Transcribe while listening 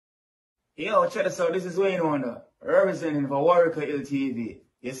Yo, check this out. This is Wayne Wonder, representing for Warwick LTV.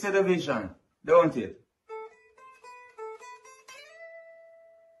 You see the vision, don't it?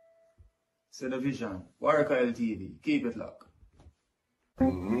 See the vision. Warwick LTV. Keep it locked.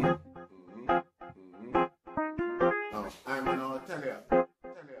 I'm gonna tell you.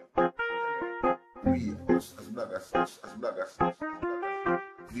 We, us as bloggers,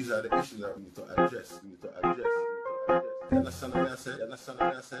 these are the issues that we need to address. You understand what I say? You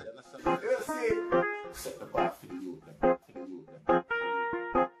see? Set the bar for the youth.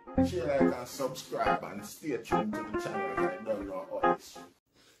 Share, like, and subscribe, and stay tuned to the channel. I don't know all this.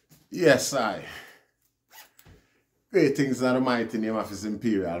 Yes, I. Greetings in the mighty name of His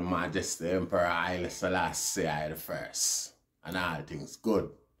Imperial Majesty, Emperor Haile Selassie I the First, and all things good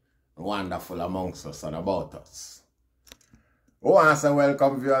and wonderful amongst us and about us. Who wants to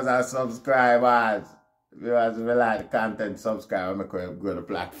welcome viewers and subscribers? Viewers, if you like the content, subscribe and make sure you grow the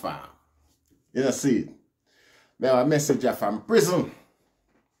platform. You know, see, we have a message here from prison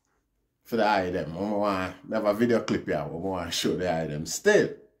for the item. I have a video clip here. We want to show the item still.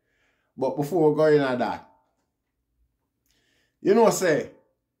 But before we go into that, you know, say,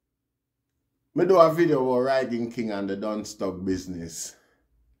 I do a video about Riding King and the Dunstock business.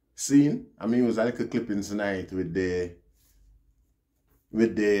 See? I mean, it was a little clipping tonight with the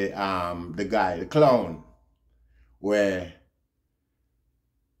guy, the clown, where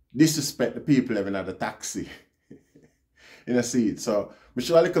disrespect the people living at the taxi. You know, see it. So, I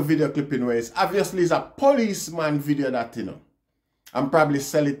show a little video clipping where it's obviously it's a policeman video that, you know, and probably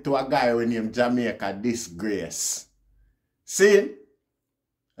sell it to a guy named Jamaica Disgrace. See?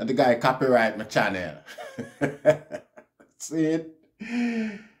 And the guy copyright my channel. See it?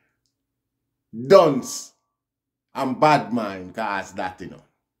 Dunce and bad mind cause that, you know.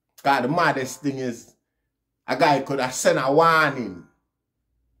 Because the maddest thing is, a guy could have sent a warning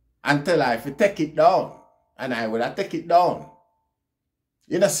and tell her if you take it down. And I would have take it down.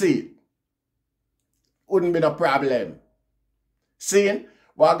 You know, see it? Wouldn't be no problem. See?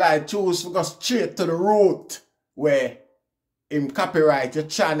 But a guy choose to go straight to the root where him copyright your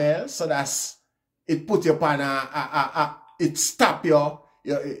channel, so that's it put you upon it stop your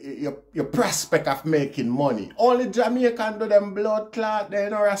prospect of making money. Only Jamaican do them blood clot there,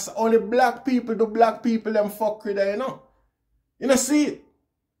 you know. Only black people do black people them fuckery there, you know. You know, see it?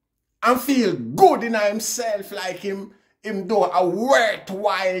 And feel good in himself like him do a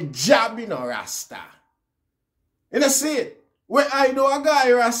worthwhile job, you know, Rasta. You know, see it? When I do a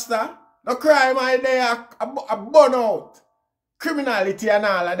guy, Rasta, no crime I there, a burn out. Criminality and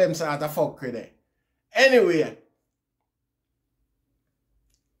all of them sort of fuckery there. Anyway,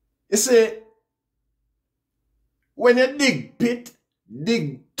 you see, when you dig pit,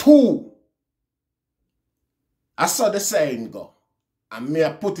 dig two. I saw the saying go. And me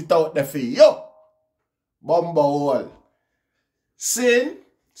I put it out there for you. Bumbo hole. See?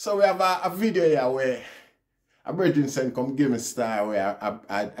 So we have a video here where a brethren sent come give me star where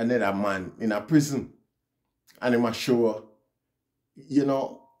another man in a prison. And he must show, you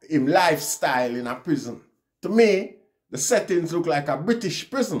know, him lifestyle in a prison. To me, the settings look like a British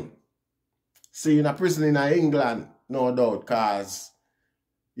prison. See, in a prison in England, no doubt, cause,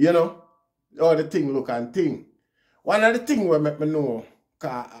 you know, all the thing look and thing. One of the things we make me know,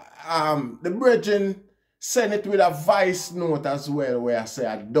 the brethren send it with a voice note as well, where I say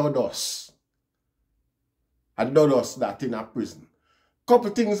a Dudus. A Dudus that in a prison.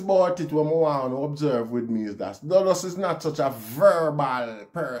 Couple things about it when I want to observe with me is that Dudus is not such a verbal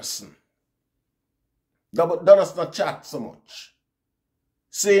person. Dudus not chat so much.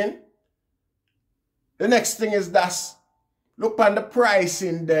 See? The next thing is that look on the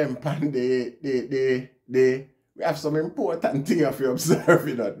pricing them and we have some important thing if you observe,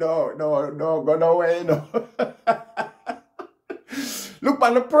 you know. No, go nowhere, you know. Look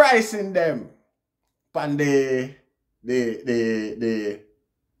on the pricing them and the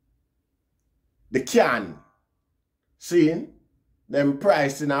can. See? Them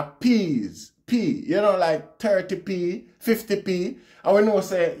pricing are P's. P, you know, like 30p, 50p. And we know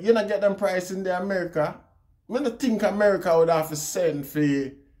say, you not get them price in the America. I don't think America would have to send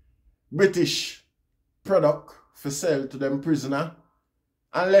for British product for sell to them prisoner.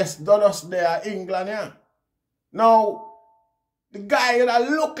 Unless Dudus there England, yeah. Now, the guy that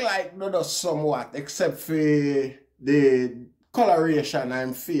look like Dudus somewhat, except for the coloration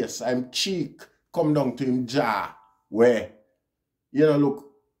I'm face, I'm cheek, come down to him jaw, where, you know, look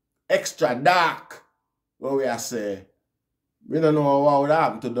extra dark. What we are say, we don't know what would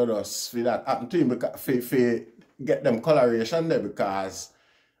happen to Dudus for that happen to him, because for get them coloration there, because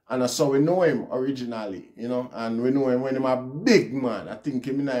And so we know him originally, you know, and we know him when him a big man. I think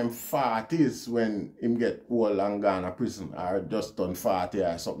him in him 40s when him get old and gone to prison or just done 40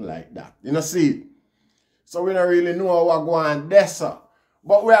 or something like that. You know, see? So we don't really know what going on there, sir.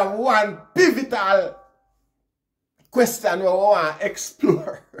 But we have one pivotal question we want to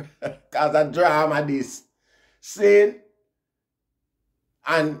explore because a drama this. See?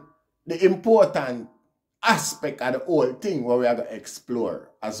 And the important aspect of the whole thing where we are going to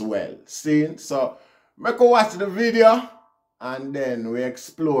explore as well. See? So, make you watch the video and then we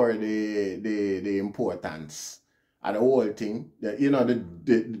explore the importance of the whole thing. You know,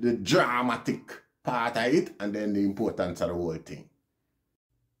 the dramatic part of it and then the importance of the whole thing.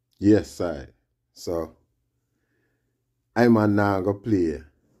 Yes, sir. So, I'm now going to play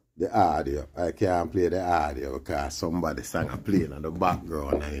the audio. I can't play the audio because somebody sang a playing in the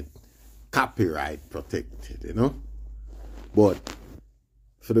background and it copyright protected, you know. But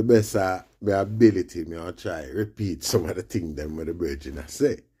for the best of my ability, I'll try repeat some of the things them with the Virgin I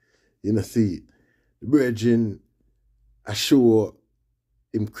say. You know, see, the Virgin I show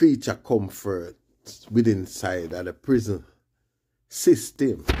him creature comfort within inside of the prison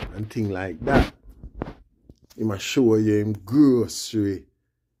system and things like that. He must show you him grocery.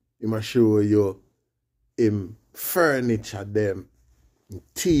 He must show you him furniture them.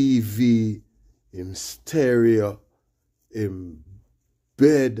 TV, him stereo, him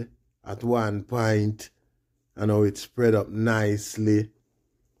bed at one point, and how it spread up nicely.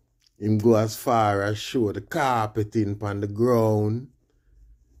 Him go as far as show the carpeting on the ground.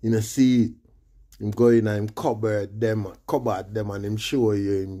 You know, see, him go in and him cupboard them and him show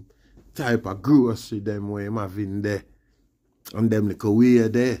you him type of grocery them where him have in there. And them little way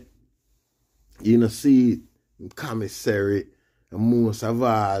there. You know, see, him commissary. And most of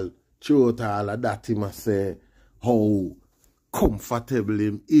all, throughout all of that, he must say how comfortable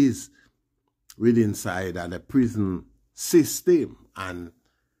him is with inside of the prison system. And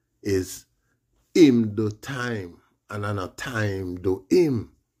is him do time and another time do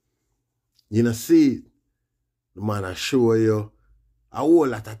him. You know, see, the man I show you a whole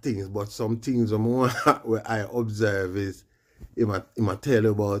lot of things, but some things where I observe is he might tell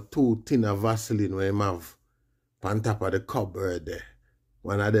you about 2 tins of Vaseline where he have on top of the cupboard there.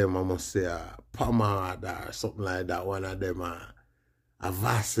 One of them I must say a pomade or something like that. One of them a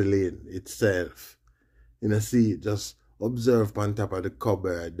Vaseline itself. You know, see, just observe on top of the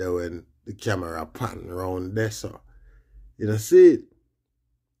cupboard there when the camera pan around there, so. You know, see it?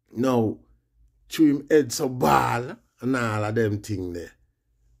 Now, through him head so ball and all of them things there.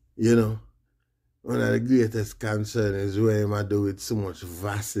 You know, one of the greatest concern is where him I do with so much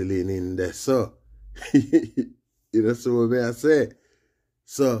Vaseline in there, so. You know, so what I say.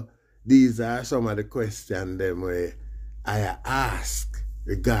 So, these are some of the questions them where I ask,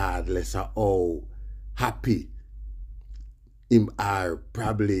 regardless of how happy him are,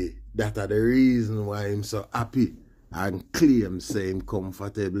 probably that are the reason why him so happy and claim say him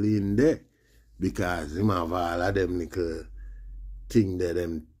comfortably in there. Because him have all of them little thing there,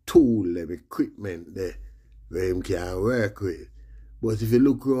 them tool, them equipment there, where him can work with. But if you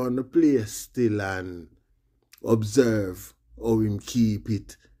look around the place still and observe how him keep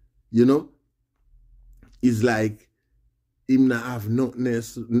it, you know, it's like him not have nothing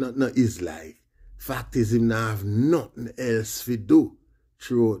else, not is like. Fact is him not have nothing else to do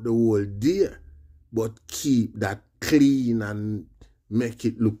throughout the whole day, but keep that clean and make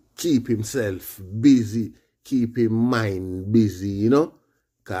it look, keep himself busy, keep his mind busy, you know,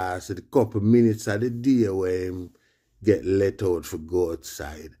 because the couple minutes of the day where him get let out for go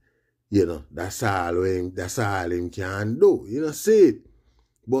outside. You know, that's all him can do. You know, see it.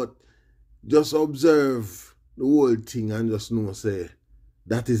 But just observe the whole thing and just know, say,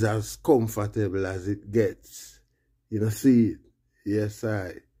 that is as comfortable as it gets. You know, see it. Yes,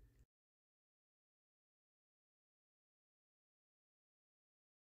 I.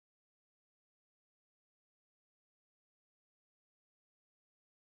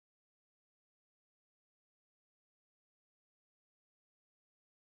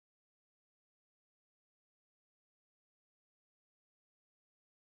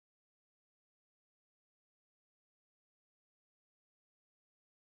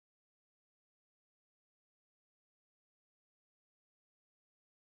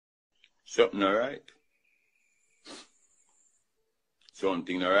 Something all right.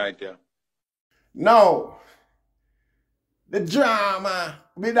 Something all right, yeah. Now, the drama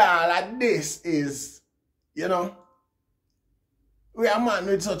with all of this is, you know, we are a man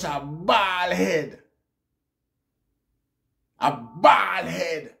with such a bald head. A bald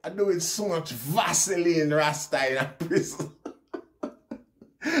head. I do it so much Vaseline Rasta in a prison.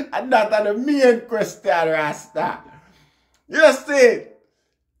 And that's the main question, Rasta. You see,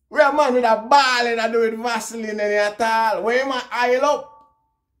 we a man with a ball and I do with Vaseline in it at all. Where you oil up?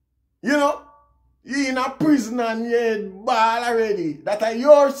 You know? You in a prison and you head ball already. That's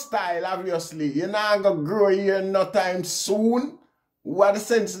your style, obviously. You're not going to grow here no time soon. What the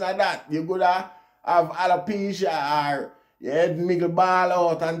sense of that? You're going to have alopecia or your head niggle ball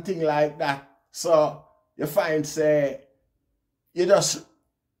out and things like that. So, you find, say, you just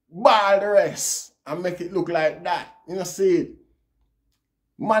ball the rest and make it look like that. You know, see it?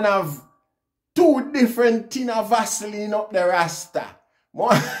 Man have 2 different tin of Vaseline up the Rasta.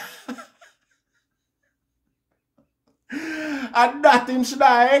 And that him should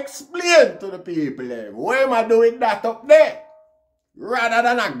I explain to the people. What am I doing that up there? Rather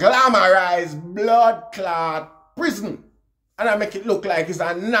than a glamorized blood clot prison. And I make it look like it's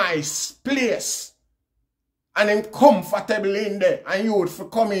a nice place. And him comfortable in there. And youth for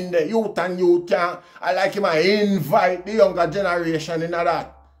come in there. Youth and youth can. I like him I invite the younger generation in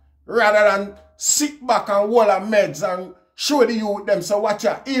that. Rather than sit back and hold a meds and show the youth them. So watch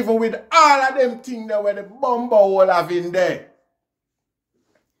out. Even with all of them things there where the bumbo all have in there.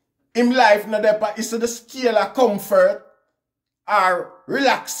 Him life no depend. It's the scale of comfort or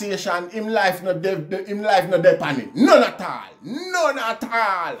relaxation. Him life no depend. None at all. None at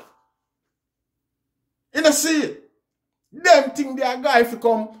all. You know see it? Them thing there guy if you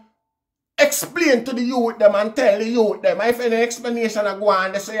come explain to the youth them and tell the youth them. If any explanation I go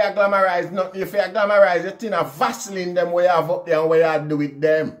on, they say you glamorize nothing. If you glamorize the thing of Vaseline them where you have up there and where you do with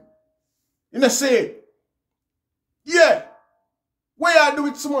them. You know see it? Yeah. Where you do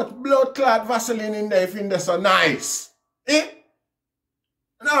with so much blood clot Vaseline in there if in there so nice. Eh?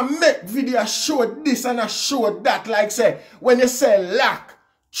 And I make video show this and I show that like say when you say lock,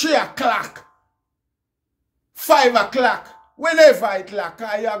 3 o'clock. 5 o'clock, whenever it like,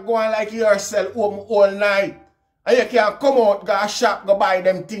 you're going like yourself home all night. And you can come out, go shop, go buy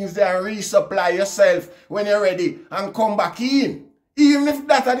them things there and resupply yourself when you're ready and come back in. Even if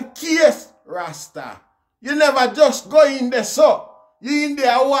that's the case, Rasta, you never just go in there so. You in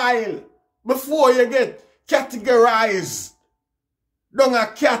there a while before you get categorized. Down a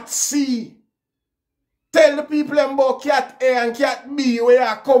cat C. Tell the people about cat A and cat B where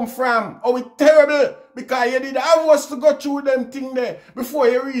you come from. Oh, it's terrible. Because you did have us to go through them thing there before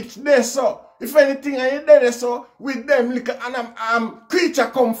you reach there, so. If anything and you there, so, with them little creature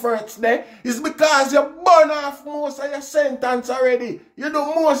comforts there, it's because you burn off most of your sentence already. You do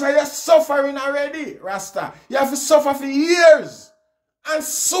most of your suffering already, Rasta. You have to suffer for years and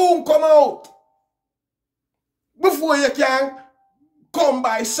soon come out before you can come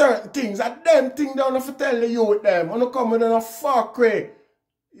by certain things. And them things don't have to tell the youth them. You don't come with a fuckery.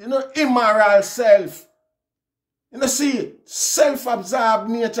 You know, immoral self. You know, see it? Self-absorbed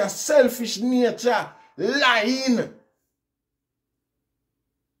nature, selfish nature, lying.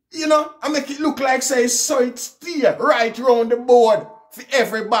 You know, I make it look like, say, so it stay right round the board for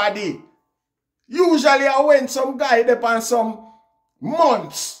everybody. Usually, I went some guy there on some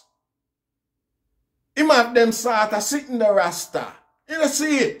months. Him have them sort of sitting the Rasta. You know,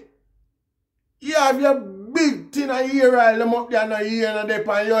 see it? You have your big thing of ear oil them up there and ear and they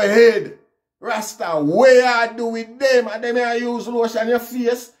on your head. Rasta, where you do with them? And them you use lotion on your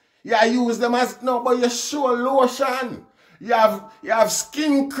face. You use them as no, but you show lotion. You have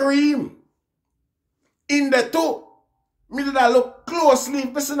skin cream. In the too. Me did I look closely,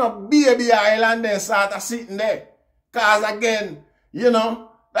 person of baby oil and then start sitting there. Cause again, you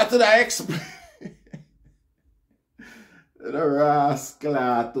know, that's what I explain. The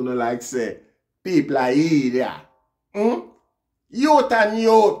rascal to like say. People are here. Youth and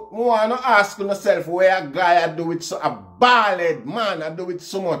youth, I want to ask yourself where a guy I do with so a bald man I do with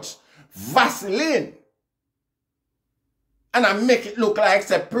so much Vaseline. And I make it look like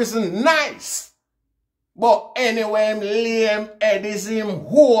it's a prison nice. But anyway, him lame head is him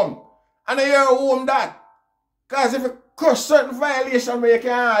home. And I hear home that. Because if you crush certain violation where you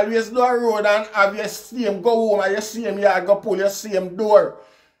can always do a road and have your same go home and you see him, you go pull your same door.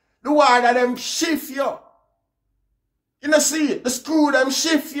 The word of them shift you. You know see it? The screw them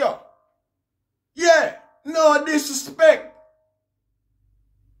shift you. Yeah, no disrespect.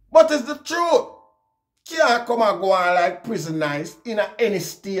 But it's the truth. Can't come and go on like prisoners in any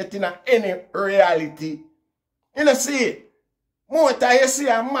state, in any reality. You know see it? More time you see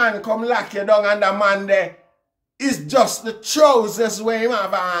a man come lock you down and the man there is just the trousers where him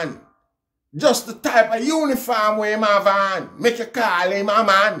have on. Just the type of uniform where him have on. Make you call him a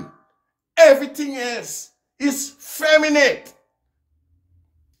man. Everything else is feminine.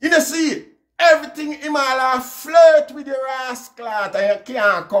 You know see it? Everything him all flirt with the rascal and you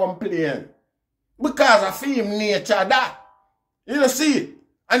can't complain. Because of him nature that. You know see it?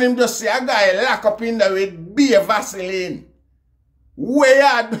 And him just see a guy lock up in there with beer Vaseline.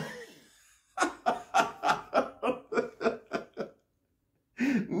 Weird.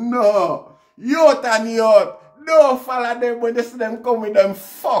 No. Youth and youth. Don't follow them when they see them come with them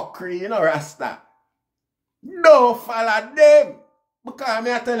fuckery, you know, Rasta. Don't follow them. Because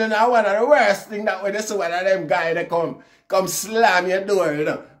me I tell you now, one of the worst thing that when they see one of them guys they come slam your door, you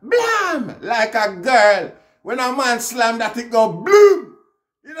know. Blam! Like a girl. When a man slam that it go bloom.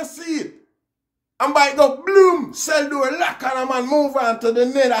 You don't see it. And by it go bloom, cell door lock and a man move on to the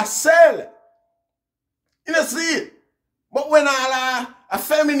nether cell. You don't see it. But when a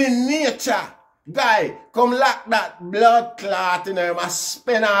feminine nature guy come lock that blood clot in him and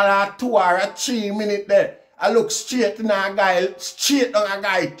spend all 2 or 3 minutes there, I look straight in a guy, straight on a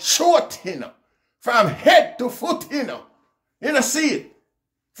guy throat, you know. From head to foot, you know. You know see it.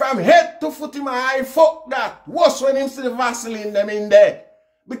 From head to foot in my eye, fuck that. Worse when him see the Vaseline them in there.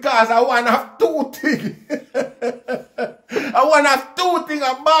 Because I want to have 2 things. I want to have 2 things.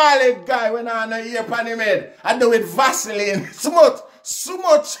 A bald guy when I on a ear pan him head. I do it Vaseline. So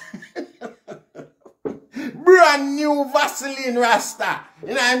much. Brand new Vaseline Rasta. You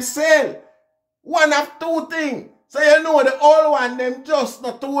know what I'm saying? One of 2 things. So you know the old one them just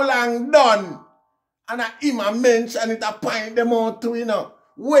not too long done. And I him a mention it, I point them out too, you know.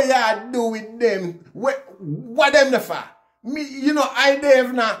 What you do with them? What them the for? Me, you know, I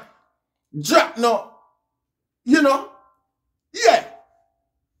have not drop no. You know? Yeah.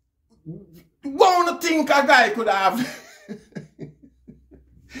 One think a guy could have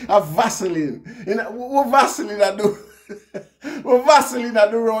a Vaseline. You know, what Vaseline I do? What Vaseline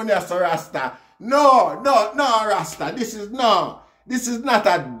I do around here, so Rasta? No, Rasta. This is not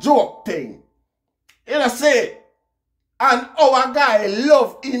a joke thing. You know, say, and our guy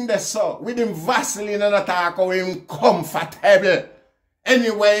love in the sun with him Vaseline and attack how him comfortable.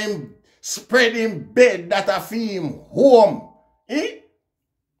 Anyway, him spread him bed that I feel him home. Eh?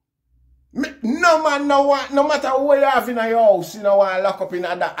 No man, no matter where you have in your house, you know, want lock up in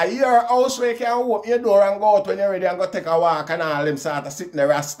that. A your house where you can open your door and go out when you're ready and go take a walk and all them sort of sit in the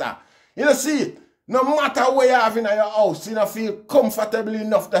Rasta. You know, see it? No matter where you have in your house, you know, feel comfortable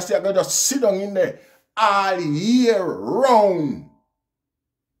enough that you're going to just sit down in there all year round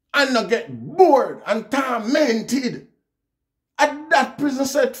and not get bored and tormented. At that prison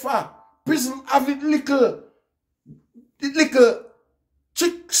set for, prison have it little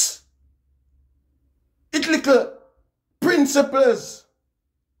tricks. It little principles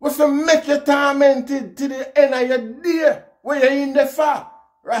which will make you tormented to the end of your day where you're in the far,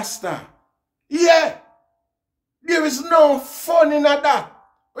 Rasta. Yeah. There is no fun in that.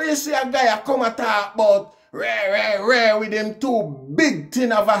 When you see a guy come and talk about rare with them 2 big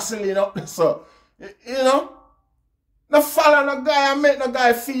tin of Vaseline up there, so, you know? No follow no guy and make no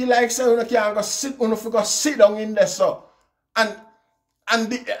guy feel like so you can't go sit down in there, so. And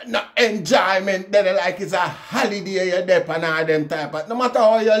the enjoyment that like it's a holiday you're there and all them type of. No matter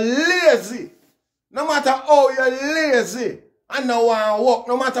how you're lazy. No matter how you're lazy. And no one work.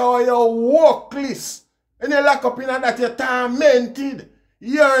 No matter how you're workless. And you lock up in that you're tormented.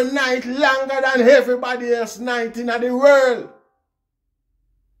 Your night longer than everybody else's night in the world.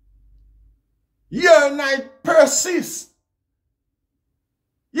 Your night persists.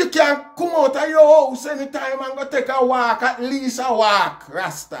 You can come out of your house anytime and go take a walk, at least a walk,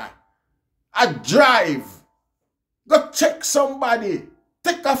 Rasta. A drive. Go check somebody.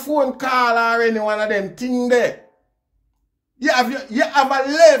 Take a phone call or any one of them things there. You have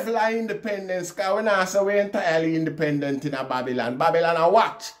a level of independence, because we now say we're entirely independent in a Babylon. Babylon a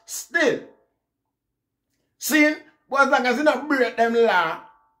watch. Still. See, but as long as you don't break them law,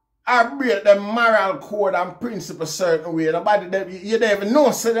 or break them moral code and principle certain way, nobody, you don't even know,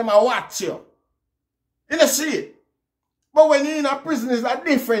 say them a watch you. You don't see it. But when you're in a prison, it's a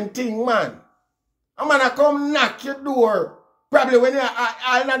different thing, man. A man a come knock your door. Probably when you're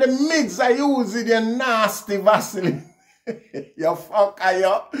in the mids, I use it, your nasty Vaseline. You fucker,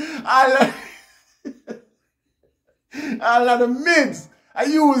 you. All of the mids, I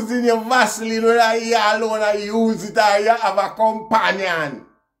use in your Vaseline, whether you alone, I use it, or you have a companion.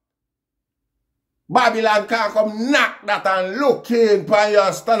 Babylon can't come knock that and look in and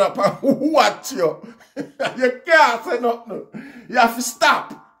you stand up and watch you. You can't say nothing. You have to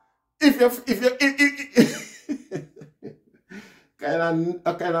stop. If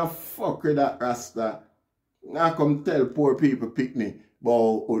kind of fuck with that Rasta. I come tell poor people pick me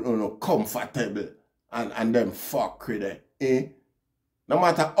about comfortable and them fuck with it. Eh? No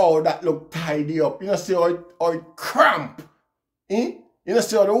matter how that look tidy up. You know, see how it cramp. Eh? You know,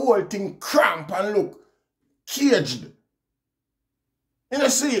 see how the whole thing cramp and look caged. You know,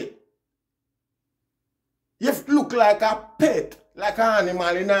 see it? You look like a pet, like an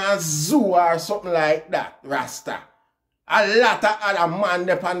animal in a zoo or something like that, Rasta. A lot of other man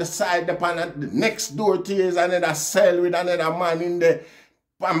up on the side, up on the next door to you is another cell with another man in there.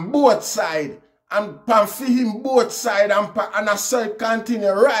 On both sides. And pan for him both sides and a cell continue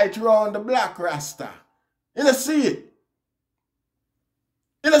right round the black Rasta. You know see it?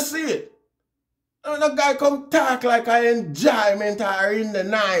 You know see it? And the guy come talk like I enjoyment or in the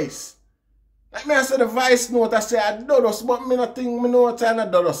nice. Like me I say the vice note, I say I Dudus, but me not think me know what I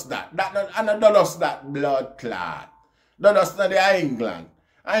Dudus that. And I Dudus that blood clot. Dudus not the England.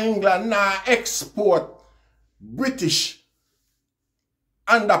 And England now export British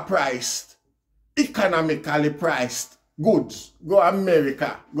underpriced, economically priced goods. Go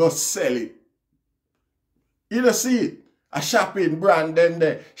America, go sell it. You don't see it? A shopping brand, then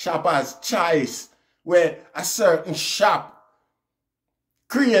the shopper's choice, where a certain shop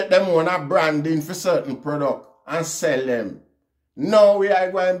create them on a branding for certain product and sell them. Now we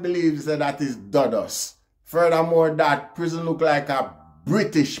are going to believe that is Dudus. Furthermore, that prison look like a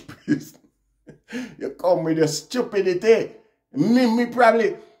British prison. You come with your stupidity. Me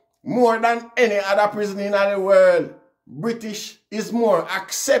probably more than any other prison in the world. British is more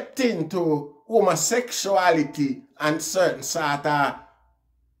accepting to homosexuality and certain sort of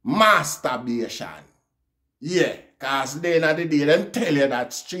masturbation. Yeah, because they in the day, them tell you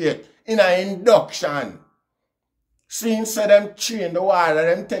that straight in an induction. Since them train the water,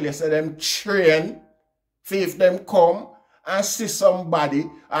 them tell you, say them train for if them come and see somebody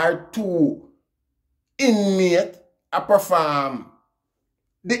or two inmate a perform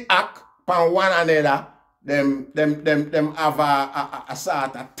the act upon one another, them have a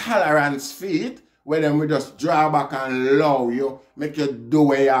sort of tolerance for it, where them will just draw back and allow you, make you do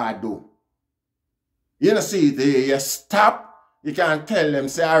what you do. You know, see, you stop, you can tell them,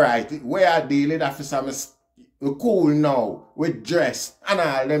 say, alright, where I deal with officer, we cool now, we dress, and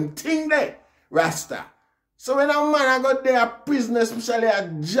all them thing there, Rasta. So when a man got there, prisoner, especially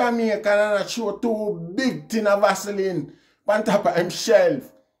a Jamaican, and I show two big tin of Vaseline on top of him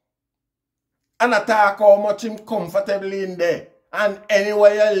shelf, and I talk how much him comfortably in there, and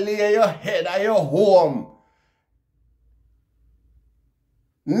anywhere you lay your head at your home.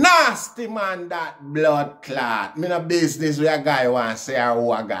 Nasty man, that blood clot. Me no business where a guy want to say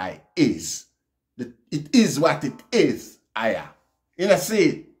who a guy is. It is what it is, aya. You know,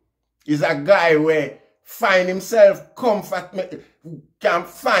 see, he's a guy where find himself comfort, can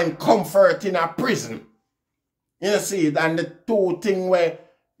find comfort in a prison. You know, see, and the two thing where,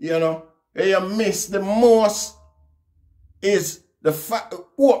 you know, you miss the most is the fact,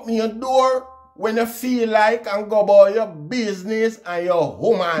 open your door when you feel like and go about your business and your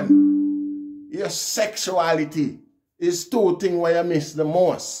woman. Your sexuality is two things where you miss the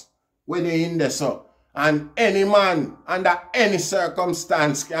most when you're in there. So, and any man under any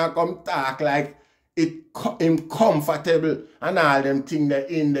circumstance can come talk like it him comfortable and all them things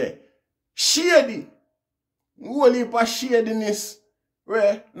that in there. Shady. Whole heap of shadiness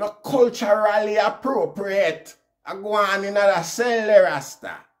where not culturally appropriate. I go on in a cell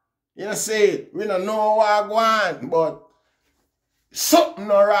Rasta. You know, say, we don't know what I go on, but something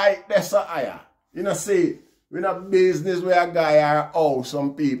not right there, so higher. You know, say, we not business where a guy or how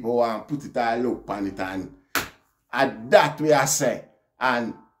some people want put it all look on it, and that way I say,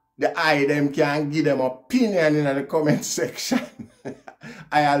 and the eye them can give them opinion in the comment section.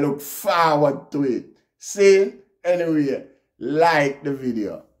 I look forward to it. See, anyway, like the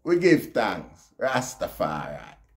video. We give thanks. Rastafari.